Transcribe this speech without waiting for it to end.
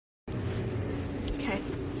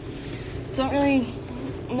don't really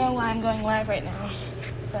know why I'm going live right now,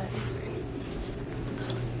 but it's fine.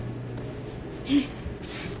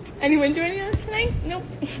 Anyone joining us tonight? Nope.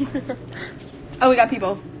 Oh, we got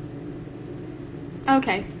people.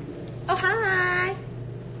 Okay. Oh, hi.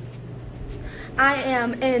 I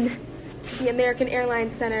am in the American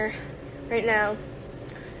Airlines Center right now,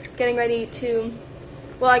 getting ready to,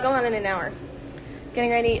 well, I go on in an hour, getting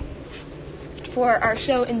ready for our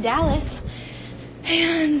show in Dallas,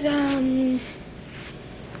 and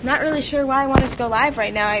not really sure why I wanted to go live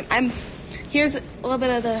right now. Here's a little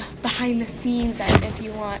bit of the behind the scenes if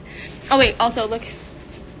you want. Oh wait, also look,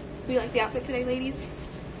 we like the outfit today, ladies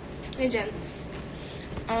and gents.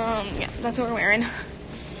 Yeah, that's what we're wearing.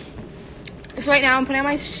 So right now I'm putting on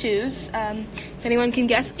my shoes. If anyone can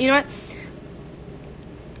guess, you know what?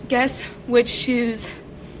 Guess which shoes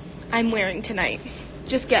I'm wearing tonight.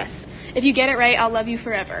 Just guess. If you get it right, I'll love you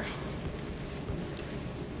forever.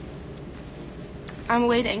 I'm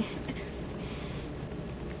waiting.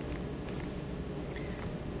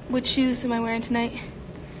 Which shoes am I wearing tonight?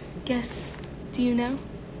 Guess. Do you know?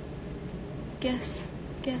 Guess.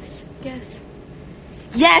 Guess. Guess.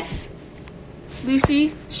 Yes!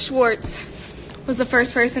 Lucy Schwartz was the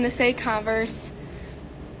first person to say Converse.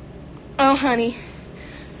 Oh, honey.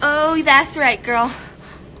 Oh, that's right, girl.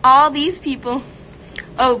 All these people.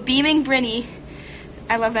 Oh, Beaming Brynn.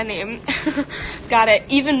 I love that name. Got it.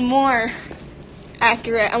 Even more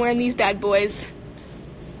accurate. I'm wearing these bad boys.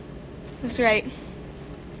 That's right.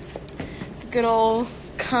 Good old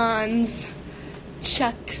Cons,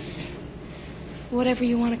 Chucks, whatever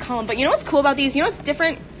you want to call them. But you know what's cool about these? You know what's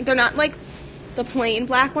different? They're not like the plain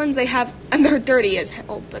black ones. They have, and they're dirty as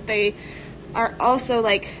hell, but they are also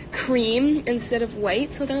like cream instead of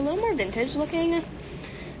white, so they're a little more vintage looking, if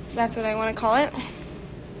that's what I want to call it.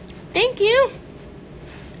 Thank you.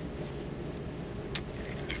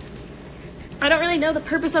 I don't really know the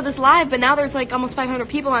purpose of this live, but now there's like almost 500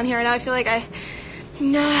 people on here, and now I feel like I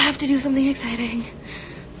have to do something exciting.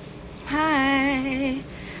 Hi.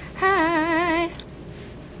 Hi.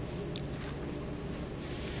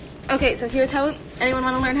 Okay, so here's how, anyone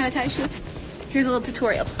want to learn how to tie a shoe? Here's a little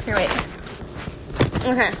tutorial. Here, wait.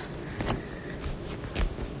 Okay.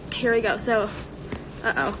 Here we go. So,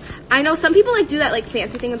 I know some people like do that like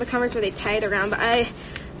fancy thing with the Converse where they tie it around, but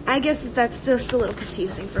I guess that's just a little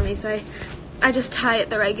confusing for me, so I just tie it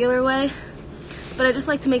the regular way. But I just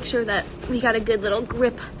like to make sure that we got a good little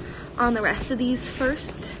grip on the rest of these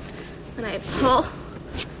first. And I pull.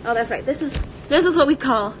 Oh, that's right. This is what we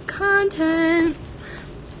call content.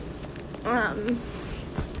 I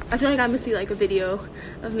feel like I'm gonna see like a video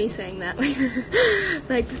of me saying that later.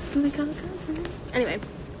 Like, this is what we call content. Anyway,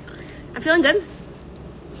 I'm feeling good.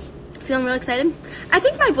 Feeling real excited. I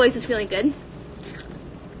think my voice is feeling good.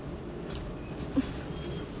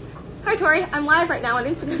 Hi Tori, I'm live right now on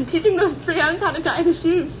Instagram teaching the fans how to tie the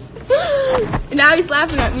shoes. And now he's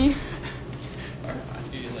laughing at me. Alright, I'll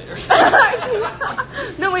see you later.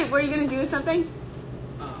 No, wait, were you gonna do something?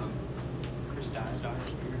 Chris Dye's daughter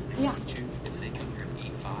Yeah. you if they come here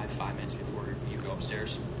at 5 minutes before you go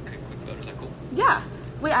upstairs. Quick photo, is that cool? Yeah.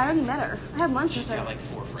 Wait, I already met her. I have lunch with She's her. got like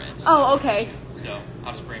 4 friends. Oh, okay. So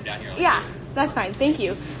I'll just bring them down here. Like Yeah, that's fine. Thank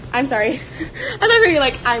you. I'm sorry. I thought you were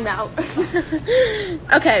like, I'm out.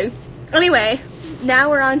 Okay. Anyway, now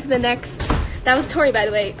we're on to the next. That was Tori, by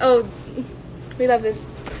the way. Oh, we love this.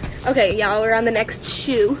 Okay, y'all, we're on the next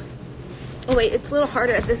shoe. Oh, wait, it's a little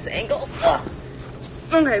harder at this angle. Ugh.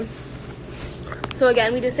 Okay. So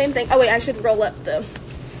again, we do the same thing. Oh, wait, I should roll up the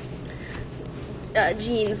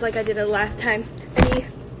jeans like I did the last time. Any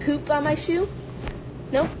poop on my shoe?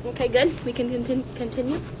 No? Okay, good. We can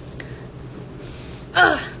continue.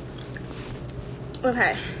 Ugh.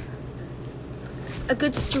 Okay. A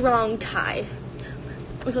good strong tie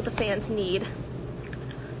is what the fans need.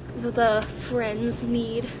 What the friends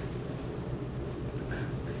need.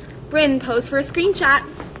 Brynn, pose for a screenshot.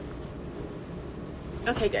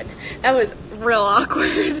 Okay, good. That was real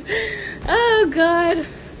awkward. Oh, God.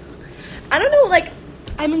 I don't know, like,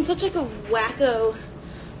 I'm in such like a wacky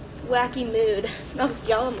mood. Oh,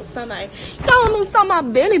 y'all almost saw my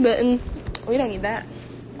belly button. We don't need that.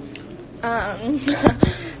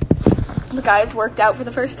 The guys worked out for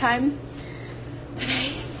the first time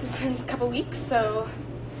today in a couple weeks, so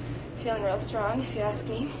feeling real strong, if you ask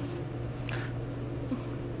me.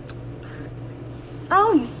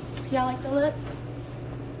 Oh, y'all like the look?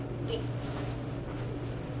 Thanks.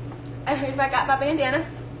 And here's got my bandana.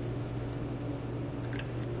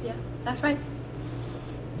 Yeah, that's right.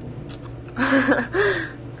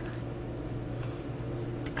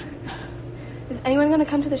 Is anyone going to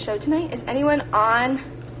come to the show tonight? Is anyone on,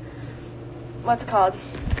 what's it called?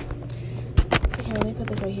 Here, let me put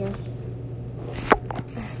this right here.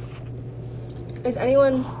 Is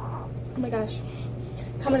anyone, oh my gosh,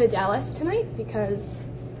 coming to Dallas tonight? Because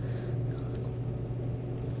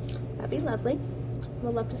that'd be lovely.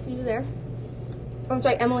 We'd love to see you there. Oh, that's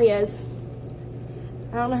right, Emily is.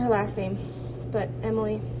 I don't know her last name, but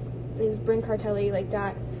Emily is Brynn Cartelli, like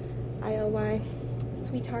 .ILY.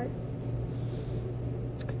 Sweetheart.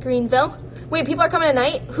 Greenville. Wait, people are coming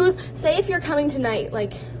tonight? Say if you're coming tonight,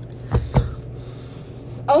 like,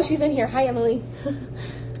 oh, she's in here. Hi, Emily.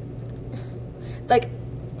 Like,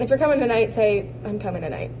 if you're coming tonight, say, I'm coming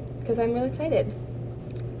tonight. Because I'm really excited.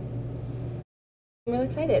 I'm really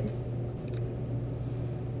excited.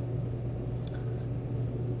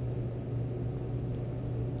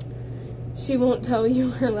 She won't tell you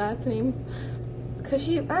her last name. Because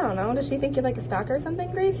I don't know, does she think you're like a stalker or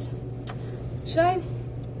something, Grace?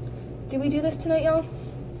 Do we do this tonight, y'all?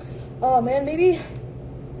 Oh, man, maybe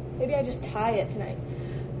I just tie it tonight.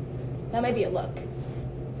 That might be a look.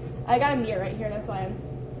 I got a mirror right here, that's why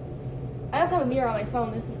I also have a mirror on my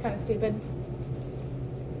phone. This is kind of stupid.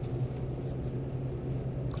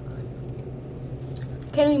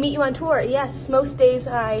 Can we meet you on tour? Yes, most days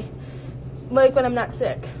like when I'm not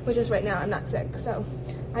sick, which is right now, I'm not sick, so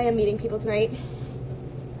I am meeting people tonight.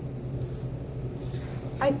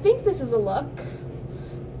 I think this is a look.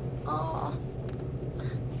 Aw.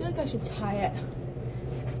 I feel like I should tie it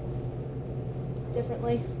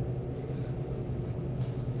differently.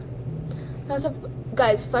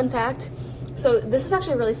 Guys, fun fact. So this is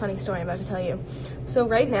actually a really funny story I'm about to tell you. So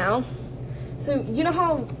right now, so you know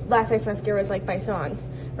how Last Night's Mascara is like by song,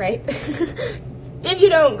 right? If you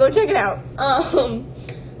don't, go check it out.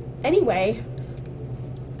 Anyway,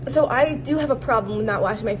 so I do have a problem with not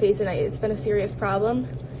washing my face at night. It's been a serious problem.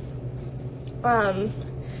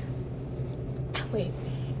 Wait,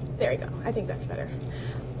 there we go. I think that's better.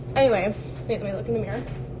 Anyway, wait, let me look in the mirror.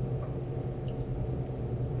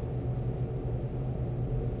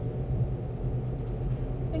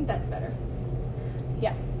 I think that's better.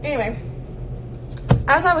 Yeah, anyway,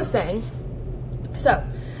 as I was saying, so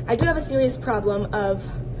I do have a serious problem of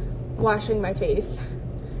washing my face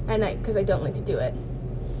at night because I don't like to do it.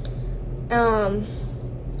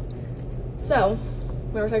 So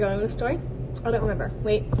where was I going with the story? I don't remember.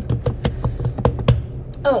 Wait.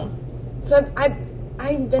 Oh, so I've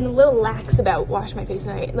been a little lax about washing my face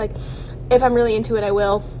at night. Like, if I'm really into it, I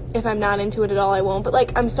will. If I'm not into it at all, I won't. But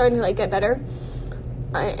like, I'm starting to like get better.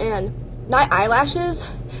 And my eyelashes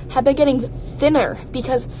have been getting thinner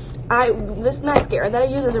because this mascara that I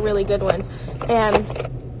use is a really good one, and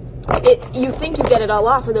you think you get it all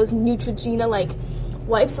off with those Neutrogena like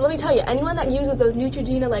wipes. So let me tell you, anyone that uses those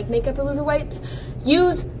Neutrogena like makeup remover wipes,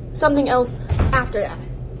 use something else after that.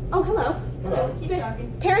 Oh, hello. Hello. Keep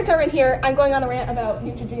talking. Parents are in here. I'm going on a rant about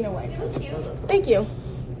Neutrogena wipes. Thank you.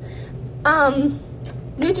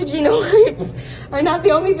 Neutrogena wipes are not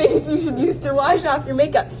the only things you should use to wash off your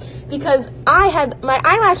makeup, because my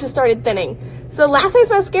eyelashes started thinning. So Last Night's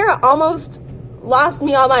Mascara almost lost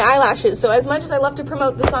me all my eyelashes. So as much as I love to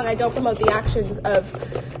promote the song, I don't promote the actions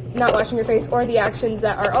of not washing your face or the actions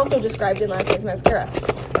that are also described in Last Night's Mascara.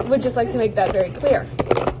 I would just like to make that very clear.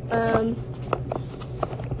 Yeah.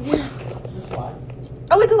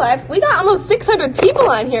 Oh, it's alive. We got almost 600 people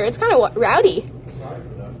on here. It's kind of rowdy.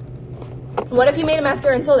 What if you made a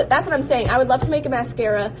mascara and sold it? That's what I'm saying. I would love to make a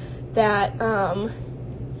mascara that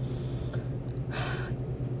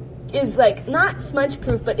is like not smudge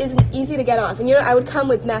proof, but isn't easy to get off. And I would come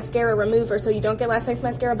with mascara remover, so you don't get Last Night's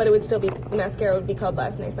Mascara, but it would still be, the mascara would be called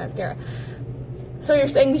Last Night's Mascara. So you're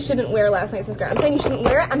saying you shouldn't wear Last Night's Mascara. I'm saying you shouldn't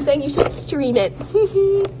wear it. I'm saying you should stream it.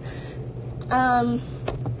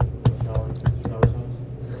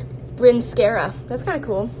 Brynn-scara. That's kind of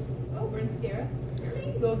cool. Oh, Brynn-scara. Your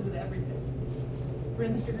name goes with everything.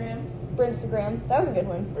 Brynn-stagram. Brynn-stagram. That was a good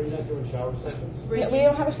one. Are you not doing shower sessions? No, we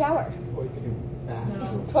don't have a shower. Or you could do bath?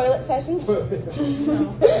 No. Toilet sessions? No.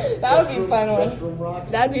 That would be a fun one. Restroom rocks?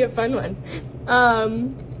 That'd be a fun one.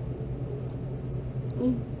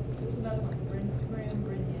 There's another one. Brynn-stagram,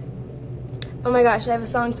 Brynyans. Oh my gosh, I have a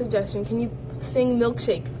song suggestion. Can you sing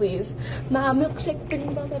Milkshake, please? My milkshake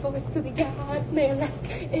brings all the boys to the yard. Their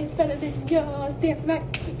life is better than yours. Their life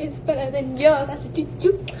is better than yours. I should teach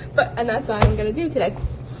you. And that's all I'm going to do today.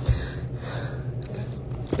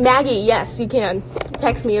 Maggie, yes, you can.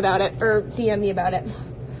 Text me about it, or DM me about it.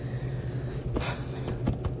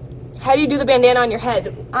 How do you do the bandana on your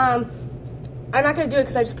head? I'm not going to do it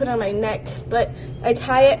because I just put it on my neck, but I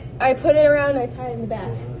tie it, I put it around, and I tie it in the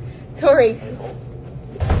back. Tori.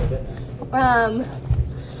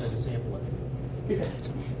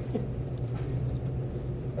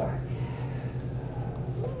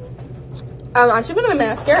 I should put on a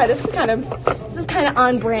mascara. This is kind of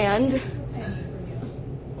on brand. Look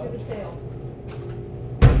at the tail.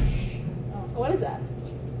 Oh, what is that?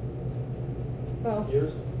 Oh.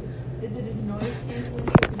 Yours? Is it his noise canceling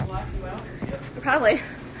so it can block you out? Probably.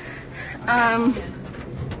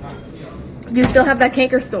 You still have that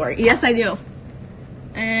canker store? Yes, I do.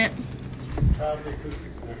 Try the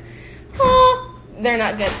acoustics now. Oh, they're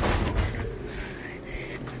not good.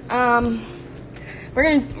 I'm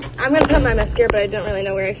gonna put on my mascara, but I don't really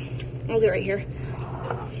know where. I'll do it right here.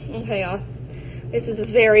 Okay, y'all. This is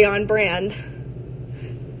very on brand.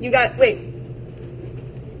 You got wait.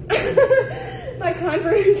 my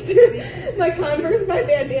Converse, my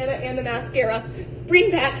bandana, and the mascara.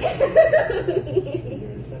 Bring back.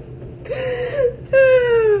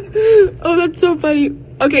 Oh, that's so funny.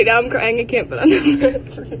 Okay, now I'm crying. I can't put on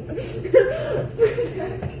the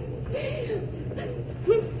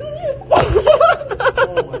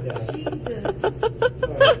Oh my gosh. Jesus.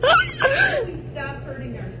 Alright. We stop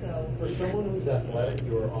hurting ourselves. For someone who's athletic,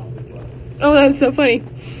 you are awfully blessed. Oh, that's so funny.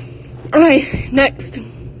 All right, next.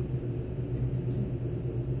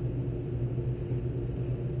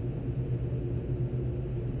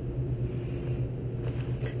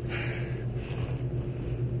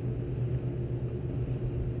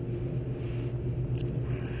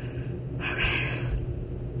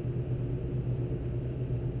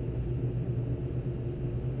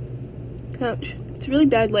 Ouch. It's really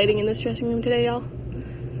bad lighting in this dressing room today, y'all.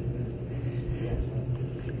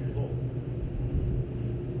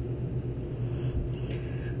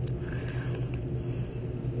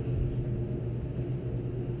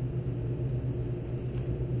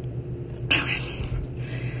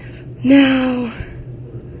 Now,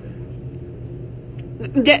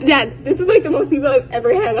 Dad, this is like the most people I've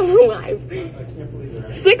ever had on a live. I can't believe they're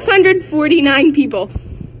actually 649 people.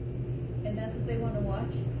 And that's what they want to watch?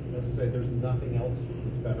 Let's say there's nothing else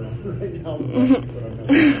that's better on right now. But I'm not-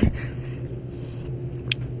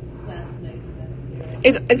 Last night's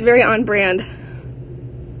mascara. It's very on brand.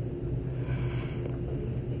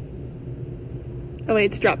 Oh wait,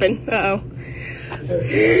 it's dropping. Uh-oh.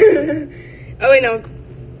 Oh wait, no.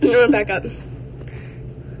 I'm going back up.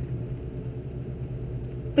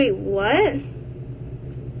 Wait, what?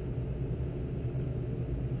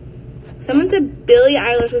 Someone said Billie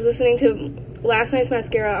Eilish was listening to last night's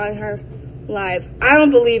mascara on her live. I don't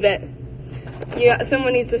believe it. Yeah,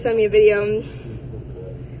 someone needs to send me a video.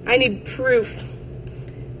 I need proof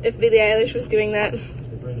if Billie Eilish was doing that.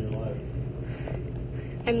 Brynn, you're live.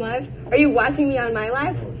 I'm live? Are you watching me on my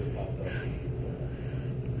live? Oh, it just popped up.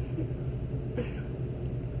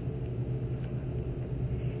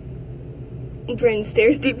 Brynn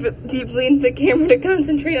stares deeply into the camera to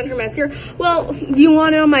concentrate on her mascara. Well, do you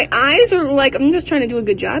want it on my eyes or like, I'm just trying to do a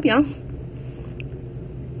good job, y'all.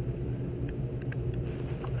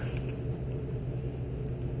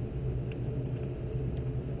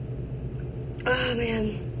 Oh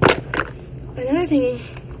man. Another thing,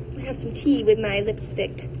 I have some tea with my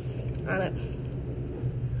lipstick on it.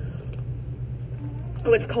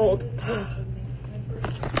 Oh, it's cold.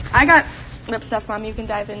 I got lip stuff, Mom. You can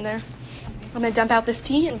dive in there. I'm gonna dump out this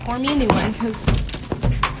tea and pour me a new one because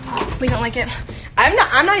we don't like it.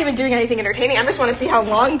 I'm not even doing anything entertaining. I just want to see how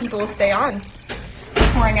long people will stay on.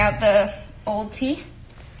 Pouring out the old tea.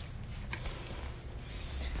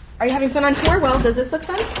 Are you having fun on tour? Well, does this look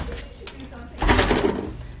fun?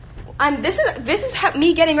 This is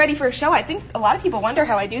me getting ready for a show. I think a lot of people wonder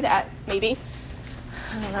how I do that. Maybe.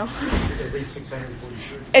 I don't know. At least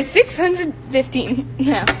 643. It's 615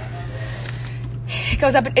 now. It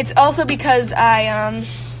goes up. It's also because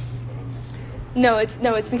it's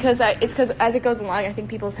because as it goes along, I think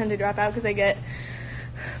people tend to drop out because they get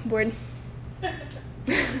bored.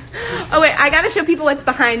 Oh wait, I gotta show people what's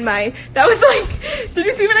behind my. That was like, did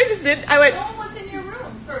you see what I just did? I went. Show them what's in your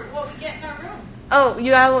room for what we get in our room. Oh,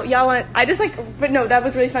 y'all want? I just like, but no, that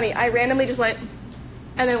was really funny. I randomly just went,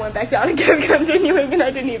 and then went back down and kept continuing, and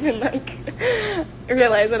I didn't even like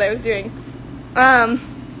realize what I was doing.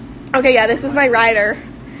 Okay, yeah, this is my rider.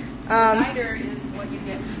 Cider is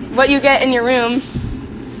What you get in your room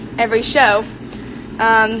every show.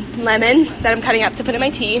 Lemon that I'm cutting up to put in my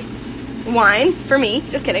tea. Wine for me.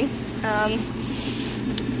 Just kidding.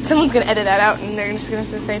 Someone's gonna edit that out, and they're just gonna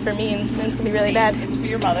say for me, and then it's gonna be really bad. It's for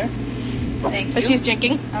your mother. Thank you. But she's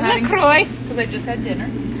drinking. I'm having LaCroix. because I just had dinner.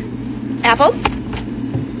 Apples,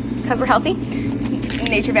 because we're healthy.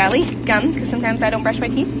 Nature Valley gum, because sometimes I don't brush my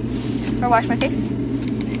teeth or wash my face.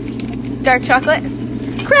 Dark chocolate.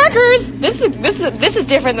 Crackers. This is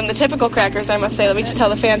different than the typical crackers, I must say. Let me just tell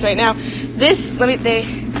the fans right now. They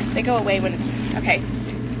go away when it's okay.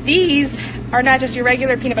 These are not just your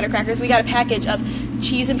regular peanut butter crackers. We got a package of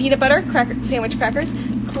cheese and peanut butter sandwich crackers,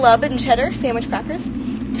 club and cheddar sandwich crackers,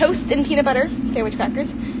 toast and peanut butter sandwich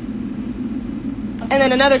crackers, and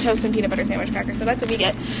then another toast and peanut butter sandwich cracker. So that's what we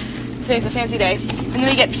get. Today's a fancy day. And then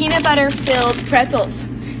we get peanut butter filled pretzels.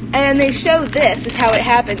 And they show this is how it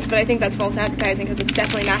happens, but I think that's false advertising because it's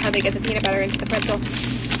definitely not how they get the peanut butter into the pretzel.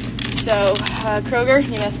 So, Kroger,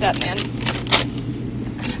 you messed up, man.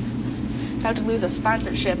 About to lose a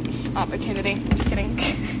sponsorship opportunity. I'm just kidding.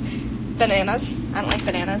 Bananas. I don't like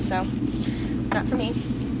bananas, so not for me.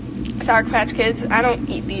 Sour Patch Kids. I don't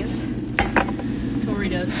eat these. Tori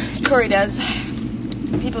does. Tori does.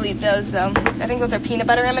 People eat those, though. I think those are peanut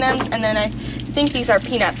butter M&Ms, and then I think these are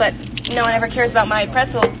peanut, but no one ever cares about my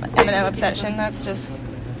pretzel M&M obsession. That's just...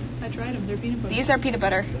 I tried them. They're peanut butter. These are peanut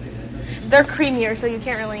butter. They're creamier, so you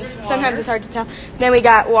can't really... Sometimes it's hard to tell. Then we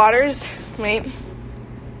got waters. Wait.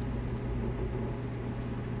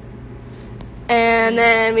 And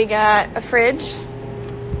then we got a fridge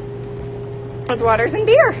with waters and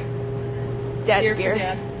beer. Dad's beer. For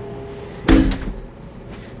Dad.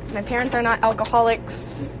 My parents are not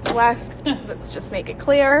alcoholics. Let's just make it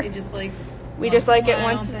clear. They just like... We just like it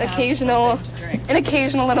want once to have occasional, something to drink. an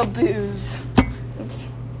occasional little booze. Oops.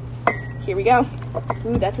 Here we go.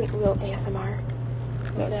 Ooh, that's a little ASMR.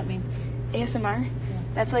 What's that mean? ASMR?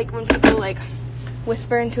 That's like when people like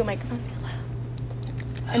whisper into a microphone.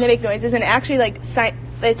 And they make noises, and actually like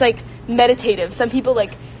it's like meditative. Some people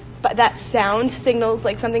like, but that sound signals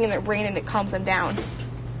like something in their brain and it calms them down.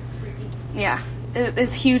 Yeah.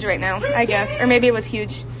 It's huge right now, I guess. Or maybe it was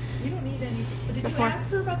huge. You don't need any... But did Before. you ask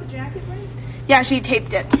her about the jacket, Brynn? Yeah, she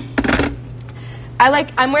taped it.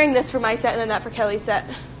 I'm wearing this for my set and then that for Kelly's set.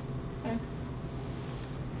 Okay.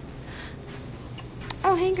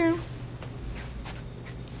 Oh, hey, girl.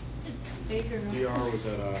 Hey, girl. DR was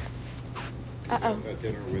Uh-oh. at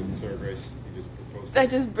dinner with Sarah Grace. He just proposed. I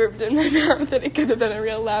just burped in my mouth and it could have been a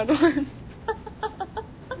real loud one.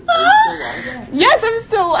 Yes, I'm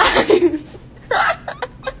still alive.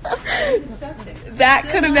 Disgusting. That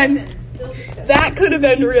could have been... That could have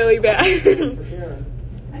been really bad. I feel like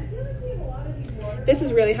we have a lot of these water. This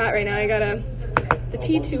is really hot right now. I gotta... The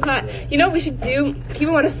tea too hot. You know what we should do?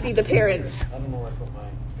 People want to see the parents. I don't know where I put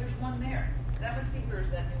mine. There's one there. That must be hers,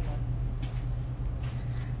 that new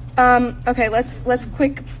one. Okay, let's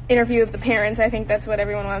quick interview of the parents. I think that's what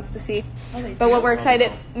everyone wants to see. Oh, they But do? what we're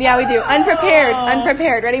excited... Yeah, we do.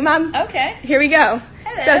 Unprepared. Ready, Mom? Okay. Here we go.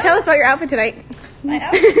 Hello. So tell us about your outfit tonight. My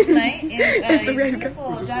outfit tonight is It's a a red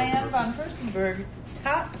beautiful Diane von Furstenberg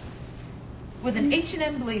top with an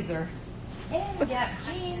H&M blazer. And we got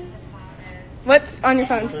jeans. What's on your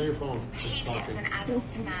phone? It's on your phone. It's talking.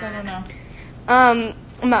 Oops, I don't know.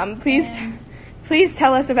 Mom, please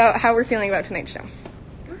tell us about how we're feeling about tonight's show.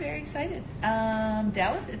 We're very excited.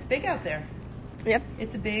 Dallas, it's big out there. Yep.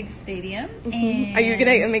 It's a big stadium. And Are you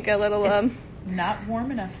gonna make a little? not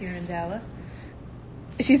warm enough here in Dallas.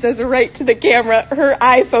 She says right to the camera. Her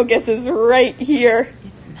eye focus is right here.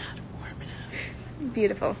 It's not warm enough.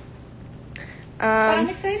 Beautiful. But I'm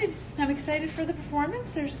excited. I'm excited for the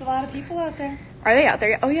performance. There's a lot of people out there. Are they out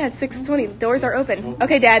there? Oh yeah, it's 6:20. Doors are open.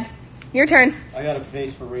 Okay, Dad, your turn. I got a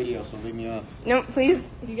face for radio, so leave me off. No, please.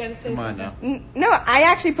 You gotta say Come on something. now. No, I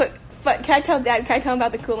actually put. Can I tell Dad? Can I tell him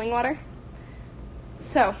about the cooling water?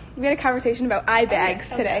 So we had a conversation about eye bags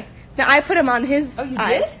okay. today. Now I put them on his Oh, you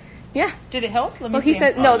eyes. did? Yeah. Did it help? Let me Well, he see.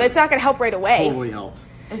 said no. That's not going to help right away. Totally helped.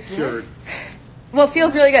 Sure. Well, it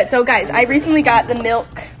feels really good. So, guys, I recently got the milk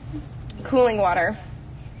cooling water.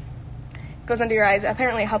 Goes under your eyes.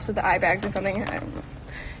 Apparently, it helps with the eye bags or something. I don't know.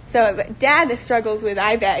 So, but Dad struggles with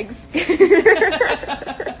eye bags.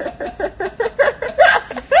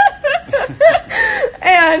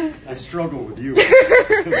 And I struggle with you.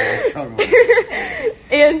 I struggle with you.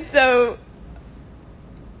 and so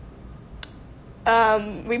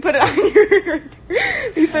we put it on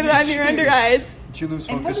your under eyes. Did you lose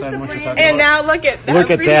And what focus was on the what you're brand? talking And about? now look at Look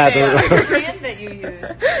how at pretty that. they are. The brand that you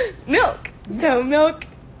used. Milk. So milk,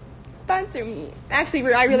 sponsor me.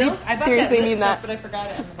 Actually, I really Milk? I bought seriously that need stuff, that. but I forgot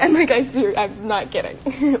it. I'm like, I'm not kidding.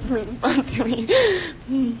 Please sponsor me.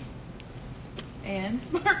 And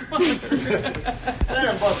smart water.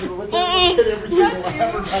 Damn, Buster, let's get every single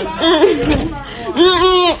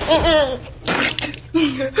advertisement.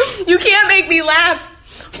 You can't make me laugh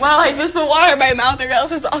while I just put water in my mouth, or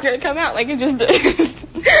else it's all gonna come out like it just did.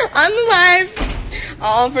 I'm alive.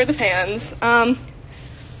 All for the fans.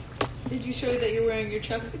 Did you show that you're wearing your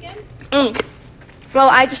Chucks again? Well,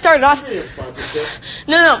 I just started off. Sponsorship.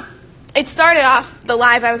 No. It started off the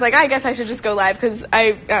live. I was like, I guess I should just go live because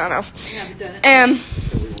I don't know. You haven't done it. And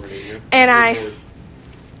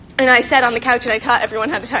And I sat on the couch and I taught everyone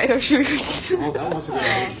how to tie their shoes. Oh, that must have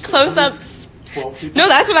been Close-ups. 12 people. No,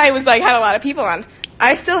 that's what I was like, had a lot of people on.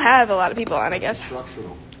 I still have a lot of people on, I guess.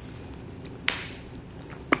 Instructional.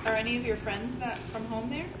 Are any of your friends that from home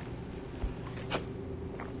there?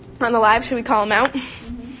 On the live, should we call them out?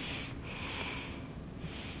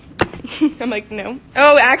 I'm like, no.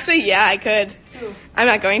 Oh, actually, yeah, I could. Who? I'm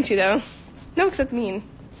not going to, though. No, because that's mean.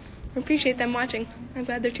 I appreciate them watching. I'm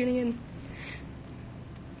glad they're tuning in.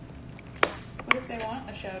 What if they want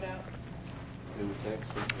a shout out? They would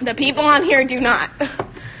text her. The people on here do not.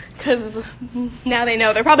 Because now they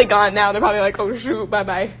know. They're probably gone now. They're probably like, oh, shoot,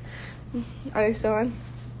 bye-bye. Are they still on?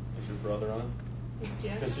 Is your brother on?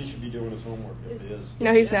 Because he should be doing his homework if he is.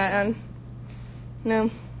 No, he's not on.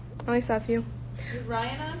 No. Only saw a few. Is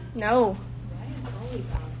Ryan on? No. Ryan's always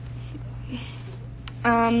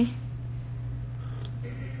on.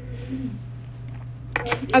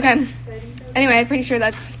 Okay. Anyway, I'm pretty sure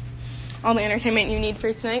that's all the entertainment you need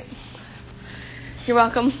for tonight. You're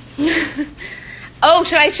welcome. Oh,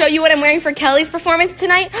 should I show you what I'm wearing for Kelly's performance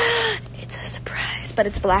tonight? It's a surprise, but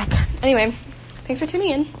it's black. Anyway, thanks for tuning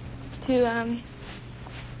in to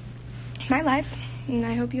my live, and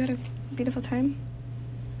I hope you had a beautiful time.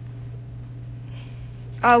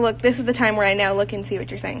 Oh, look, this is the time where I now look and see what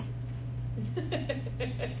you're saying.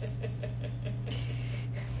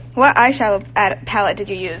 What eyeshadow palette did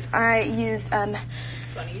you use? I used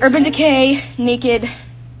Urban Decay, Naked,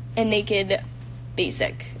 and Naked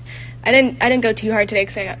Basic. I didn't go too hard today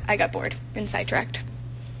because I got bored and sidetracked.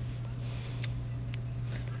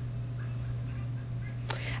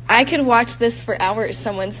 I could watch this for hours,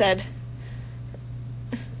 someone said.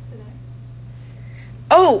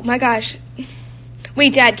 Oh my gosh.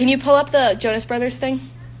 Wait, Dad, can you pull up the Jonas Brothers thing?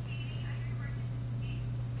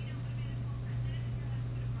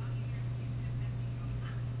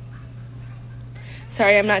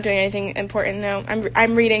 Sorry, I'm not doing anything important now.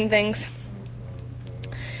 I'm reading things.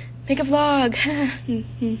 Make a vlog.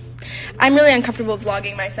 I'm really uncomfortable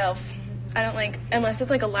vlogging myself. I don't like, unless it's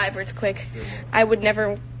like a live where it's quick. I would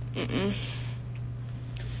never.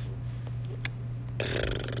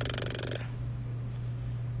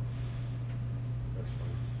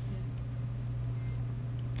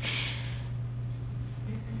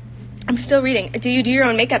 I'm still reading. Do you do your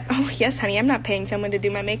own makeup? Oh, yes, honey. I'm not paying someone to do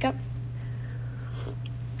my makeup.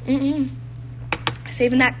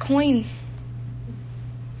 Saving that coin.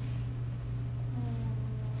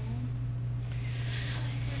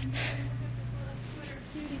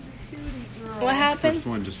 What happened? First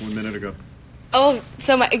one, just 1 minute ago. Oh,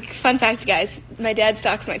 so fun fact, guys. My dad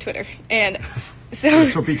stalks my Twitter. And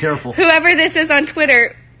so be careful. Whoever this is on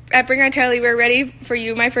Twitter, at Brynn, Cartelli, we're ready for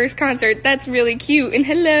you, my first concert. That's really cute. And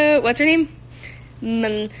hello, what's her name?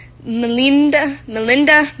 Melinda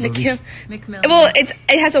McKillen. Well,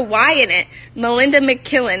 it has a Y in it. Melinda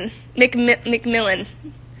McKillen. McMillan.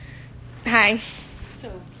 Hi.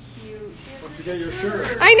 So cute. Don't forget your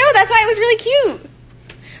shirt. I know, that's why it was really cute.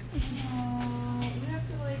 You have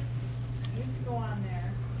to go on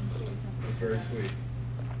there and say something. That's very sweet.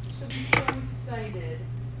 She'll be so excited.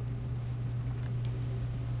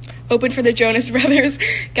 Open for the Jonas Brothers.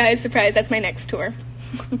 Guys, surprise, that's my next tour.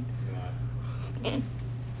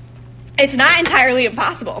 It's not entirely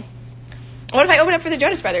impossible. What if I open up for the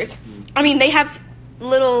Jonas Brothers? I mean, they have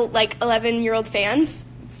little, 11-year-old fans.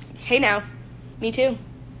 Hey now, me too.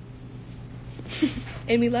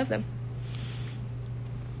 And we love them.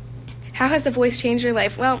 How has the voice changed your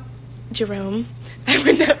life? Well, Jerome, I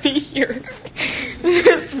would not be here in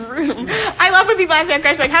this room. I love when people ask me that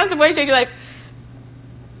question, how's the voice changed your life?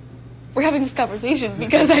 We're having this conversation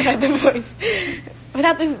because I had the voice.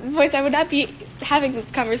 Without this voice, I would not be having this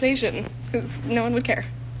conversation because no one would care.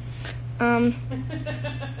 At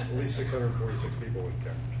least 646 people would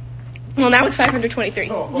care. Well, now it's 523.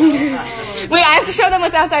 Oh. Wait, I have to show them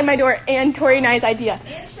what's outside my door and Tori and I's idea.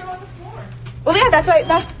 And show on the floor. Well, yeah, that's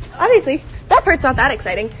obviously, that part's not that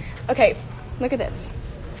exciting. Okay, look at this.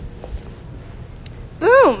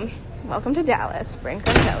 Boom! Welcome to Dallas, Brynn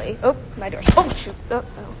Cartelli. Oh, my door. Oh, shoot. Oh.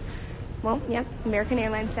 Well, yeah, American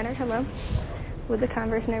Airlines Center, hello. With the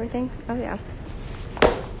Converse and everything. Oh, yeah.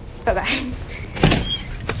 Bye-bye.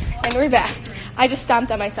 And we're back. I just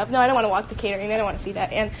stomped on myself. No, I don't want to walk to catering. I don't want to see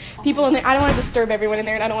that. And people in there, I don't want to disturb everyone in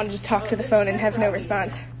there, and I don't want to just talk to the phone and have no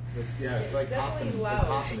response. It's like hopping.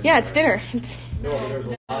 Yeah, it's dinner. No, but there's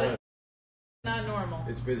a lot of, Not normal.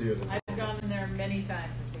 it's busier than I've gone in there many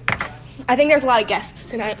times. And things like that. I think there's a lot of guests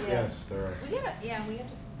tonight. Yes, there are. We have to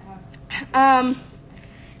have.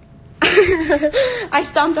 I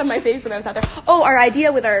stomped on my face when I was out there. Oh, our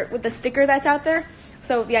idea with the sticker that's out there.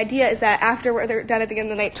 So the idea is that after we're done at the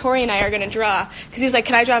end of the night, Tori and I are going to draw. Because he was like,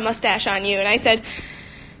 can I draw a mustache on you? And I said,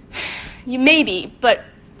 you maybe, but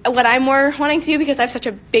what I'm more wanting to do, because I have such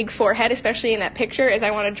a big forehead, especially in that picture, is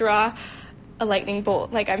I want to draw a lightning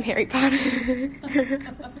bolt like I'm Harry Potter.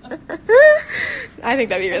 I think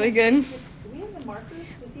that'd be really good. Do we have the markers?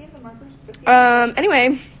 Does he have the markers?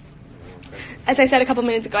 Anyway, as I said a couple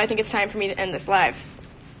minutes ago, I think it's time for me to end this live.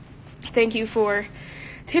 Thank you for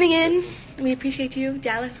tuning in. We appreciate you.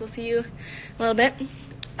 Dallas, we'll see you in a little bit.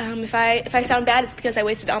 If I sound bad, it's because I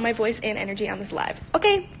wasted all my voice and energy on this live.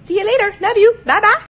 Okay, see you later. Love you. Bye-bye.